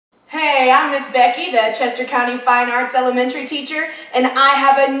Hey, I'm Miss Becky, the Chester County Fine Arts Elementary teacher, and I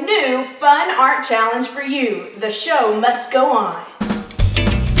have a new fun art challenge for you. The show must go on.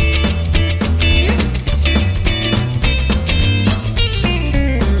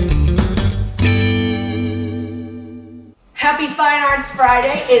 Happy Fine Arts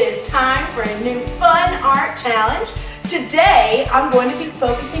Friday. It is time for a new fun art challenge. Today, I'm going to be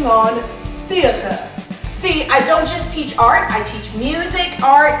focusing on theater. See, I don't just teach art, I teach music,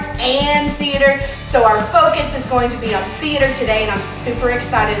 art, and theater. So our focus is going to be on theater today, and I'm super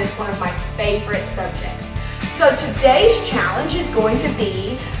excited. It's one of my favorite subjects. So today's challenge is going to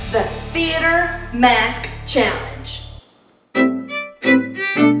be the Theater Mask Challenge.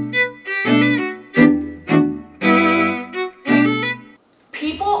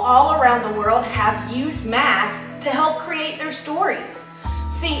 People all around the world have used masks to help create their stories.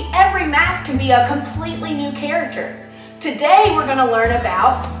 See, every mask can be a completely new character. Today we're going to learn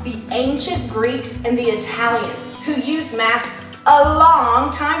about the ancient Greeks and the Italians who used masks a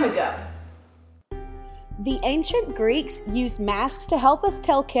long time ago. The ancient Greeks used masks to help us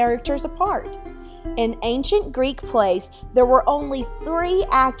tell characters apart. In ancient Greek plays, there were only 3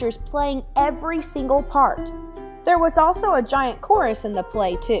 actors playing every single part. There was also a giant chorus in the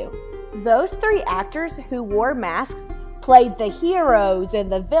play too. Those 3 actors who wore masks played the heroes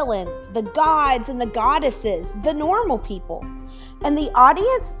and the villains, the gods and the goddesses, the normal people. And the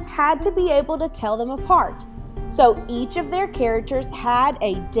audience had to be able to tell them apart. So each of their characters had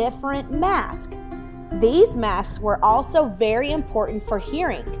a different mask. These masks were also very important for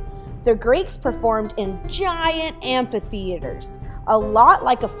hearing. The Greeks performed in giant amphitheaters, a lot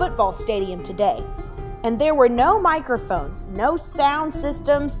like a football stadium today. And there were no microphones, no sound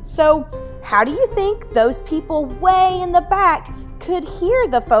systems, so how do you think those people way in the back could hear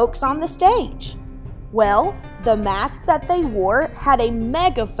the folks on the stage? Well, the mask that they wore had a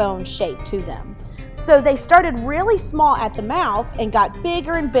megaphone shape to them. So they started really small at the mouth and got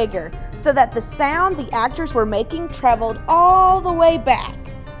bigger and bigger so that the sound the actors were making traveled all the way back.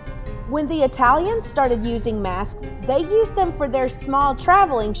 When the Italians started using masks, they used them for their small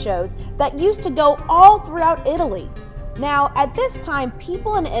traveling shows that used to go all throughout Italy. Now, at this time,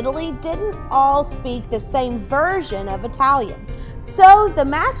 people in Italy didn't all speak the same version of Italian, so the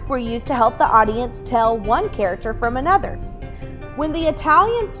masks were used to help the audience tell one character from another. When the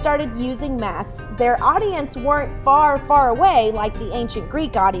Italians started using masks, their audience weren't far, far away like the ancient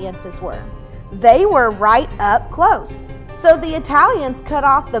Greek audiences were. They were right up close. So the Italians cut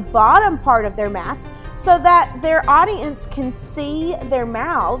off the bottom part of their mask so that their audience can see their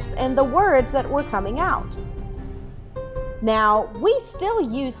mouths and the words that were coming out. Now, we still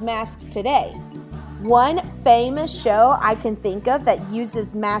use masks today. One famous show I can think of that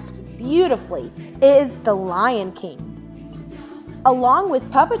uses masks beautifully is The Lion King. Along with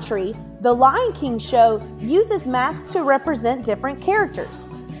puppetry, The Lion King show uses masks to represent different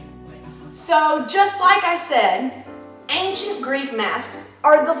characters. So just like I said, ancient Greek masks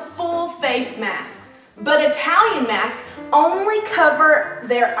are the full face masks, but Italian masks only cover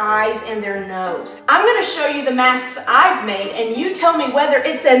their eyes and their nose. I'm going to show you the masks I've made, and you tell me whether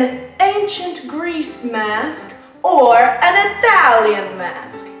it's an ancient Greece mask or an Italian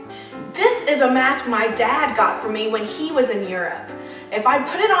mask. This is a mask my dad got for me when he was in Europe. If I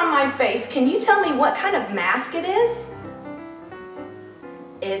put it on my face, can you tell me what kind of mask it is?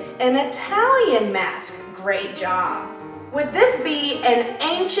 It's an Italian mask. Great job. Would this be an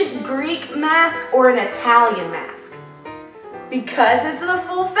ancient Greek mask or an Italian mask? Because it's the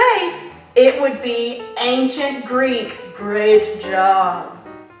full face, it would be ancient Greek. Great job.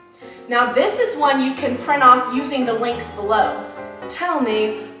 Now this is one you can print off using the links below. Tell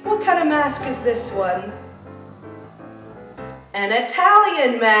me, what kind of mask is this one? An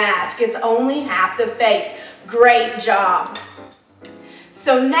Italian mask. It's only half the face. Great job.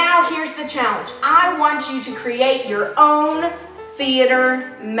 So now here's the challenge. I want you to create your own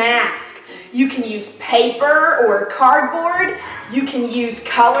theater mask. You can use paper or cardboard. You can use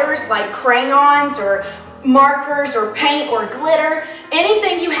colors like crayons or markers or paint or glitter.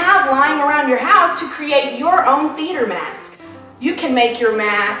 Anything you have lying around your house to create your own theater mask. You can make your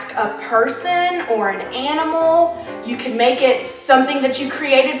mask a person or an animal. You can make it something that you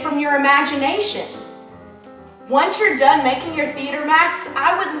created from your imagination. Once you're done making your theater masks,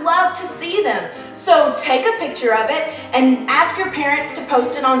 I would love to see them. So take a picture of it and ask your parents to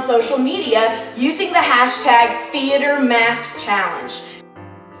post it on social media using the hashtag #TheaterMaskChallenge.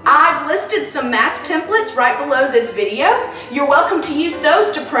 I've listed some mask templates right below this video. You're welcome to use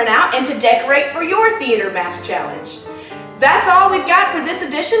those to print out and to decorate for your theater mask challenge. That's all we've got for this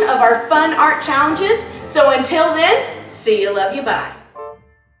edition of our fun art challenges. So until then, see you, love you, bye.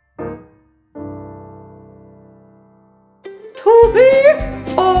 to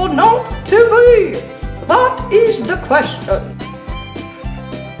be or not to be? That is the question.